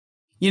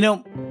You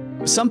know,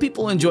 some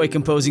people enjoy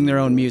composing their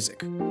own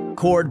music,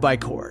 chord by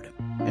chord,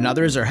 and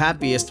others are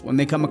happiest when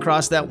they come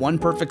across that one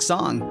perfect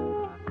song.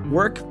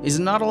 Work is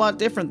not a lot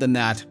different than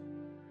that.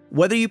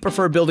 Whether you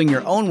prefer building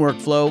your own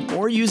workflow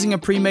or using a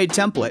pre-made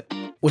template,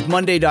 with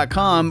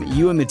Monday.com,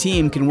 you and the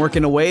team can work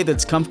in a way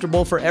that's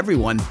comfortable for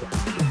everyone.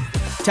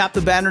 Tap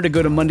the banner to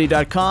go to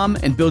Monday.com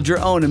and build your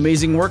own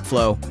amazing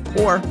workflow,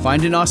 or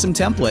find an awesome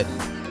template.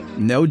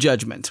 No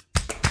judgment.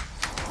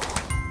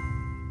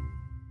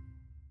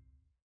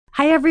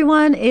 Hi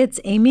everyone, it's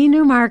Amy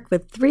Newmark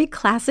with 3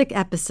 classic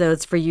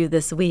episodes for you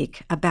this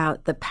week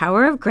about the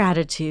power of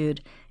gratitude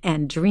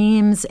and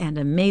dreams and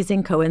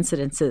amazing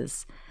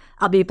coincidences.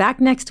 I'll be back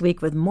next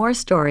week with more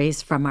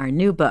stories from our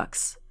new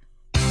books.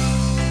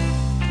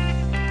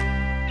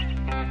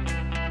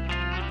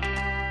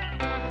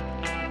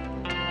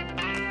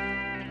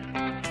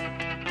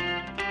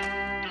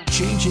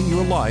 Changing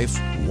your life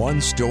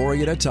one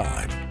story at a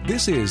time.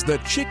 This is the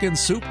Chicken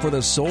Soup for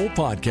the Soul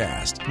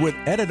podcast with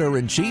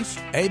Editor-in-Chief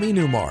Amy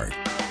Newmark.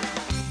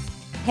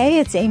 Hey,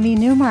 it's Amy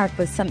Newmark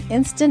with some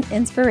instant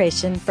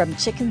inspiration from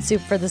Chicken Soup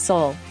for the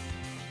Soul.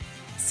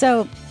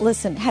 So,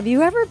 listen, have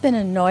you ever been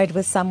annoyed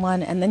with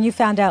someone and then you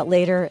found out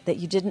later that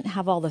you didn't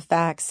have all the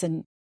facts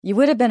and you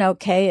would have been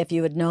okay if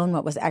you had known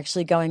what was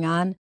actually going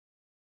on?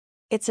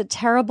 It's a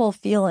terrible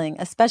feeling,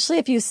 especially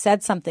if you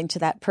said something to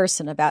that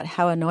person about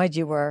how annoyed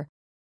you were.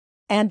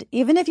 And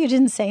even if you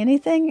didn't say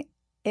anything,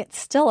 it's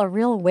still a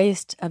real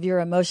waste of your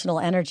emotional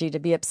energy to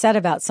be upset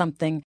about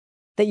something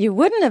that you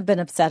wouldn't have been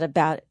upset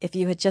about if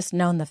you had just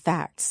known the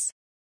facts.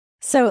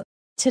 So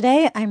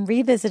today I'm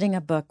revisiting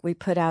a book we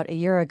put out a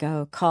year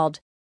ago called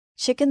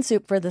Chicken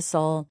Soup for the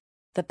Soul,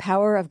 The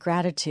Power of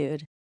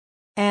Gratitude.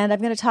 And I'm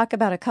going to talk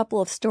about a couple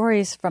of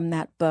stories from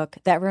that book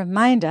that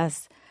remind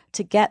us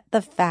to get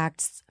the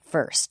facts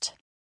first.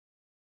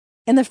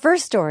 In the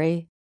first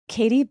story,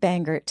 Katie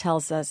Bangert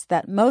tells us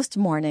that most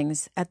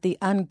mornings at the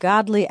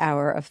ungodly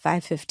hour of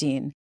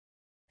 5:15,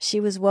 she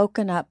was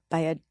woken up by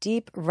a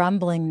deep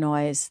rumbling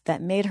noise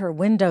that made her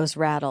windows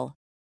rattle.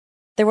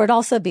 There would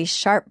also be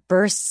sharp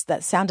bursts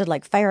that sounded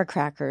like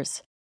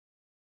firecrackers.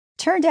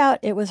 Turned out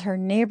it was her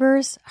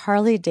neighbor's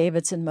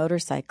Harley-Davidson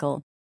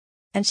motorcycle,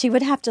 and she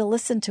would have to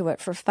listen to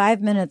it for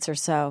 5 minutes or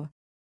so,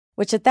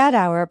 which at that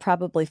hour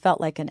probably felt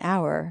like an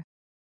hour.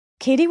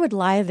 Katie would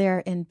lie there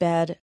in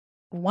bed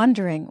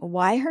wondering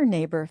why her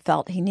neighbor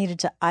felt he needed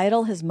to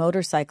idle his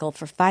motorcycle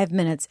for 5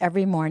 minutes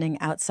every morning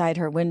outside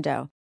her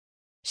window.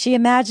 She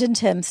imagined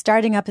him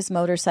starting up his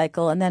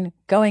motorcycle and then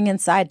going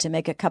inside to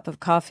make a cup of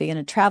coffee in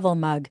a travel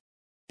mug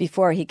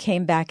before he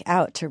came back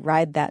out to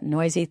ride that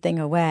noisy thing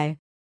away.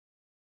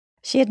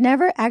 She had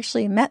never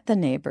actually met the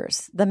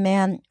neighbors, the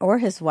man or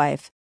his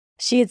wife.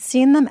 She had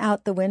seen them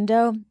out the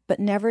window, but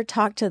never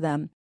talked to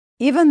them,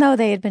 even though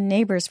they had been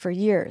neighbors for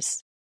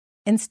years.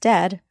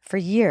 Instead, for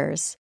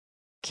years,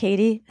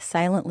 Katie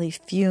silently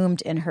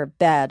fumed in her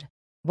bed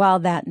while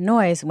that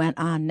noise went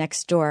on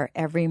next door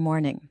every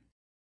morning.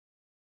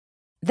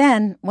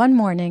 Then, one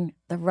morning,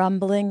 the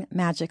rumbling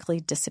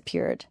magically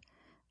disappeared,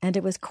 and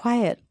it was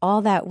quiet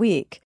all that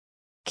week.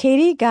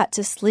 Katie got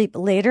to sleep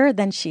later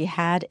than she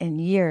had in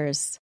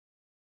years.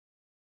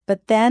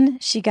 But then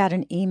she got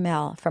an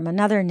email from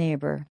another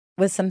neighbor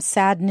with some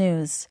sad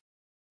news.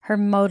 Her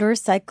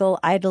motorcycle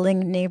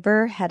idling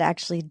neighbor had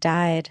actually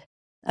died.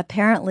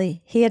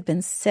 Apparently, he had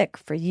been sick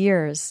for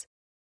years.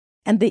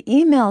 And the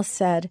email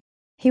said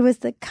he was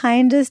the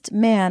kindest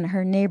man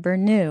her neighbor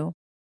knew,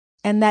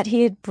 and that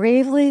he had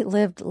bravely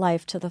lived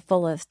life to the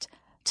fullest,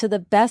 to the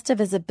best of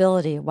his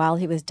ability while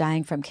he was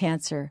dying from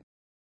cancer.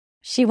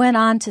 She went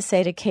on to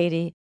say to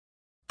Katie,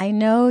 "I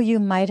know you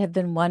might have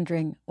been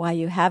wondering why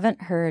you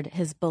haven't heard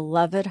his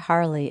beloved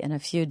Harley in a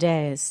few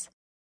days."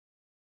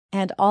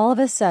 And all of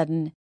a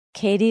sudden,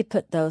 Katie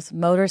put those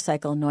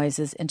motorcycle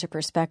noises into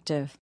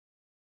perspective.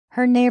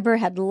 Her neighbor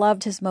had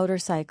loved his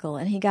motorcycle,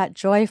 and he got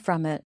joy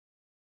from it,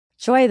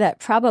 joy that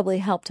probably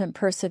helped him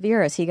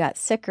persevere as he got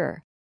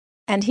sicker.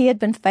 And he had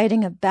been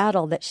fighting a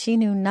battle that she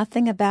knew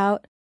nothing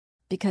about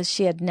because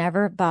she had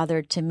never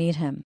bothered to meet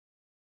him.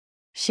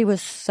 She was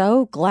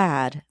so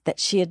glad that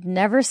she had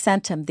never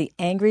sent him the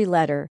angry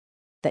letter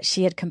that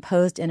she had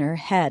composed in her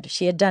head.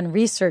 She had done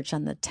research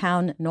on the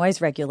town noise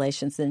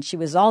regulations, and she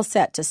was all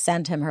set to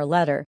send him her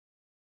letter.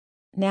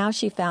 Now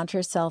she found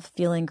herself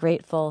feeling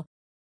grateful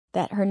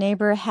that her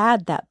neighbor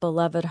had that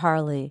beloved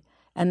Harley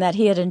and that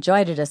he had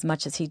enjoyed it as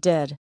much as he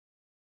did.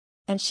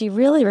 And she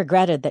really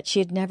regretted that she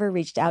had never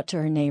reached out to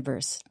her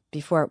neighbors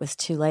before it was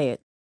too late.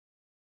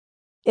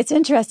 It's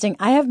interesting.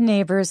 I have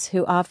neighbors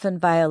who often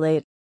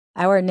violate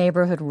our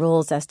neighborhood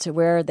rules as to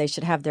where they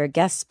should have their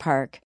guests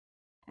park,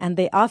 and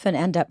they often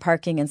end up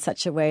parking in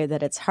such a way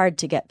that it's hard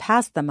to get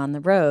past them on the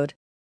road.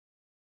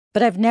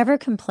 But I've never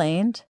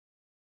complained,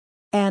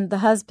 and the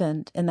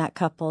husband in that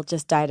couple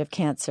just died of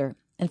cancer.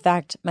 In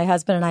fact, my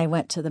husband and I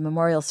went to the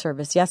memorial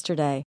service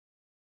yesterday,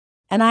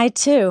 and I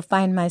too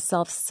find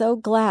myself so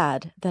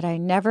glad that I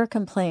never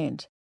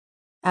complained,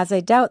 as I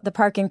doubt the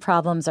parking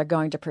problems are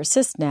going to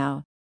persist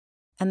now,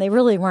 and they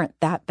really weren't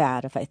that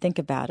bad if I think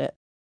about it.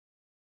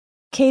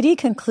 Katie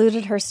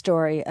concluded her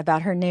story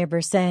about her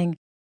neighbor saying,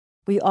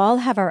 "We all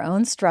have our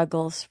own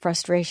struggles,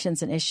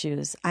 frustrations, and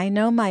issues. I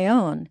know my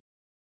own,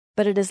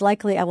 but it is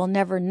likely I will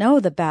never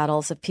know the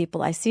battles of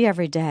people I see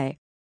every day.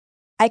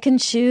 I can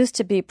choose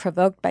to be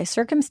provoked by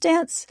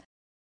circumstance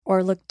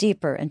or look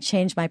deeper and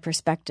change my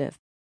perspective.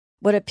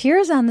 What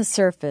appears on the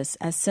surface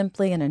as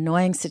simply an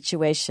annoying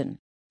situation,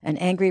 an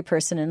angry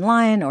person in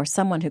line, or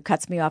someone who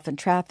cuts me off in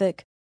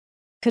traffic,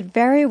 could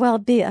very well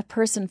be a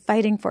person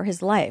fighting for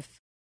his life."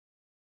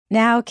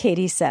 Now,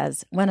 Katie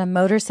says, when a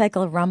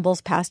motorcycle rumbles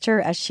past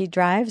her as she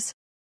drives,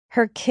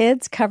 her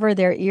kids cover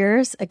their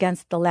ears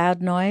against the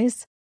loud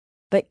noise,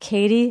 but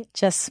Katie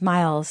just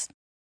smiles.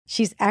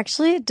 She's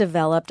actually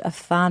developed a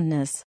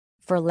fondness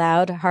for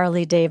loud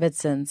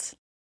Harley-Davidsons.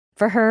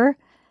 For her,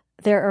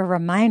 they're a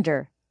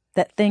reminder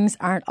that things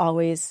aren't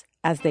always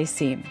as they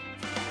seem.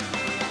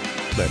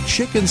 The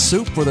Chicken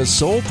Soup for the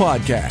Soul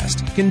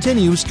podcast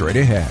continues straight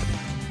ahead.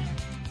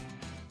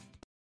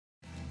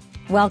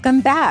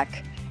 Welcome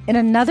back. In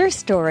another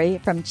story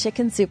from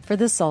Chicken Soup for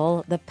the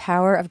Soul, The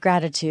Power of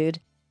Gratitude,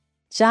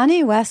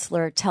 Johnny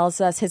Wessler tells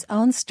us his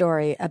own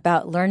story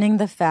about learning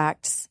the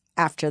facts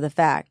after the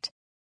fact.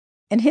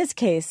 In his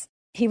case,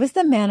 he was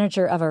the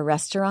manager of a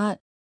restaurant,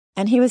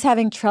 and he was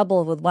having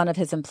trouble with one of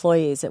his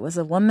employees. It was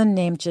a woman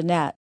named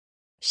Jeanette.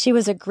 She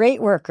was a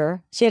great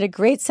worker. She had a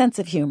great sense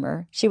of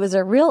humor. She was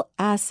a real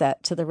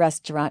asset to the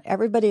restaurant.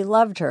 Everybody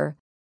loved her,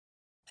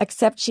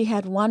 except she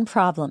had one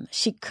problem.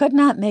 She could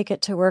not make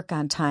it to work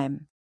on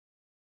time.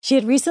 She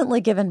had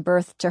recently given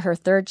birth to her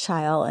third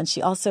child, and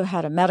she also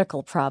had a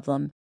medical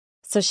problem.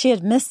 So she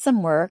had missed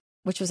some work,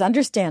 which was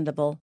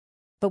understandable.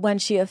 But when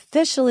she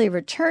officially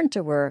returned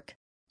to work,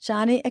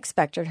 Johnny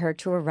expected her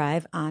to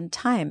arrive on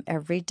time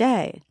every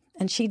day.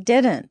 And she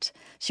didn't.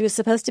 She was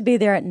supposed to be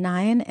there at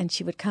 9, and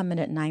she would come in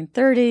at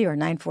 9:30 or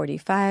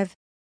 9:45.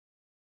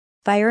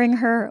 Firing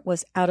her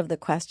was out of the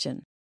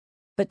question.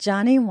 But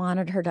Johnny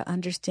wanted her to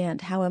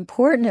understand how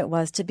important it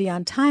was to be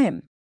on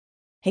time.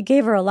 He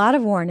gave her a lot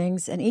of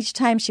warnings, and each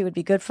time she would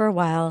be good for a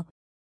while,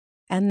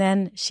 and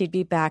then she'd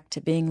be back to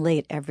being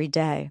late every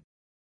day.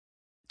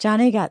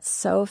 Johnny got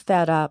so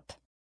fed up,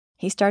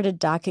 he started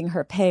docking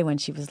her pay when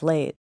she was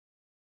late.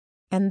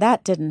 And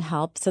that didn't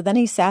help, so then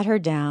he sat her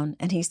down,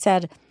 and he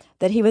said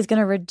that he was going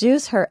to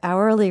reduce her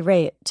hourly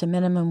rate to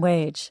minimum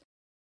wage,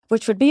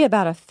 which would be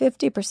about a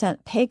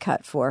 50% pay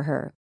cut for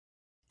her.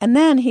 And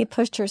then he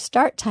pushed her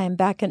start time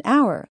back an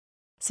hour.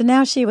 So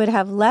now she would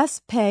have less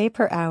pay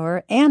per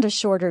hour and a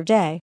shorter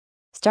day,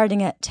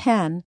 starting at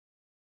 10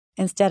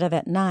 instead of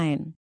at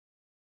 9.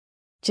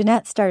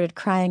 Jeanette started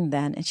crying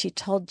then, and she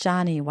told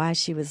Johnny why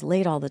she was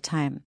late all the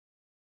time.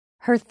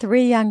 Her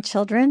 3 young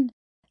children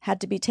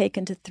had to be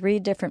taken to 3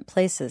 different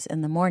places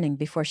in the morning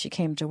before she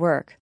came to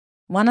work.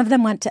 One of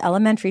them went to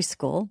elementary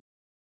school,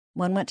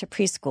 one went to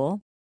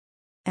preschool,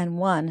 and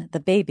one, the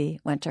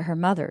baby, went to her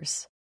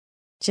mother's.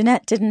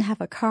 Jeanette didn't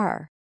have a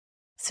car,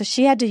 so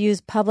she had to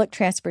use public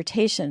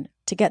transportation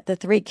to get the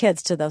 3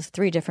 kids to those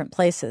 3 different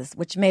places,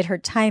 which made her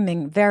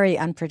timing very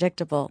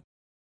unpredictable.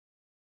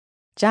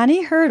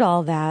 Johnny heard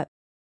all that,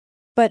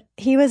 but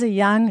he was a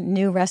young,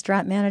 new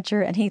restaurant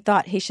manager, and he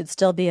thought he should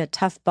still be a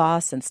tough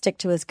boss and stick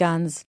to his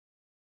guns.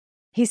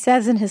 He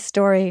says in his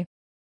story,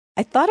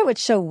 "I thought it would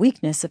show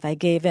weakness if I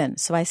gave in,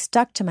 so I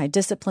stuck to my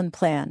disciplined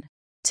plan.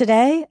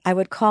 Today, I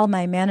would call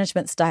my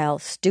management style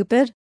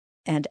stupid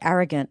and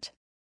arrogant."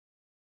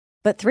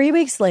 But 3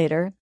 weeks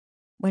later,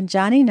 when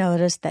Johnny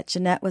noticed that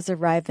Jeanette was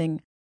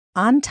arriving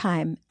on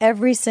time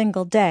every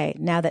single day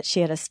now that she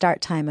had a start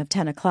time of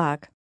 10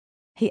 o'clock,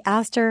 he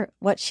asked her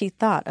what she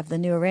thought of the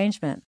new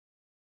arrangement.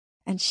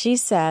 And she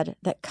said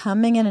that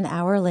coming in an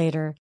hour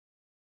later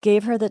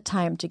gave her the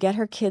time to get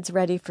her kids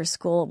ready for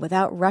school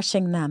without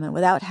rushing them and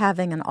without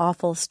having an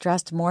awful,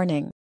 stressed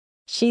morning.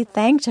 She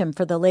thanked him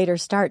for the later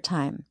start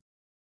time.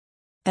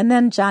 And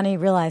then Johnny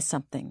realized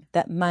something,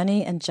 that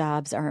money and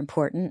jobs are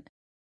important,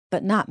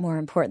 but not more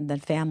important than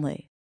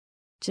family.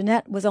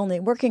 Jeanette was only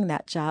working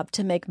that job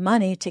to make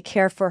money to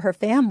care for her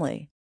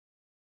family.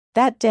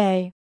 That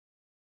day,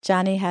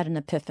 Johnny had an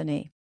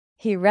epiphany.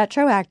 He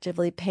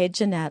retroactively paid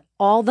Jeanette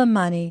all the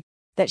money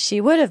that she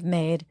would have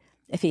made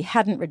if he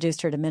hadn't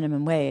reduced her to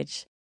minimum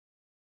wage.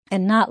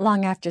 And not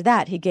long after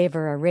that, he gave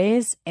her a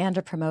raise and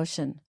a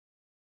promotion.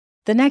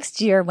 The next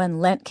year,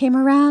 when Lent came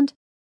around,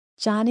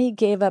 Johnny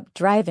gave up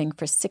driving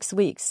for 6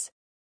 weeks.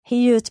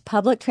 He used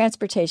public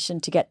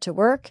transportation to get to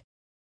work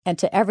and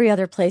to every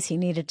other place he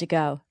needed to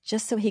go,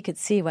 just so he could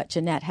see what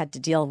Jeanette had to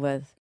deal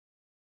with.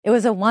 It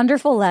was a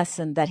wonderful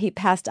lesson that he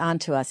passed on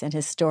to us in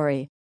his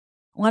story,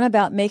 one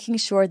about making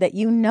sure that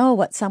you know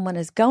what someone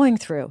is going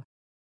through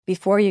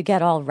before you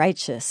get all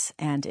righteous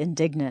and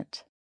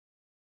indignant.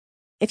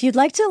 If you'd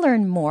like to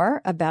learn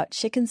more about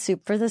Chicken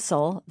Soup for the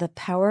Soul, The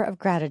Power of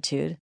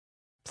Gratitude,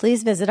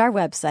 please visit our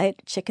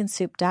website,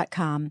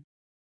 chickensoup.com,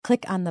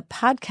 click on the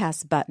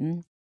podcast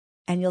button,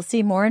 and you'll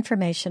see more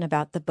information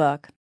about the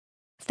book.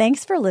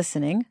 Thanks for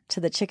listening to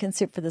the Chicken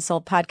Soup for the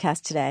Soul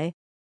podcast today.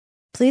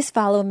 Please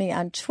follow me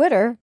on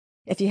Twitter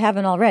if you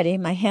haven't already.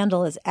 My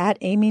handle is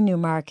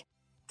 @AmyNewmark.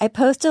 I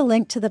post a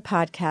link to the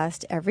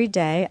podcast every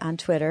day on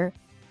Twitter,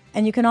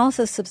 and you can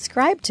also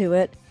subscribe to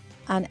it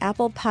on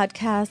Apple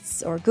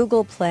Podcasts or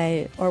Google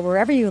Play or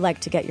wherever you like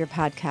to get your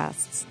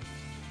podcasts.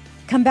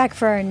 Come back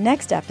for our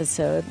next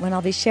episode when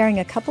I'll be sharing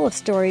a couple of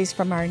stories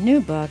from our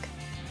new book,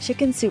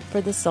 Chicken Soup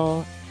for the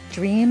Soul,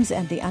 Dreams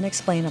and the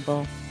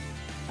Unexplainable,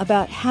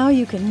 about how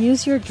you can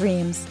use your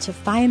dreams to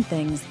find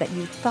things that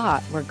you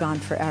thought were gone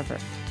forever.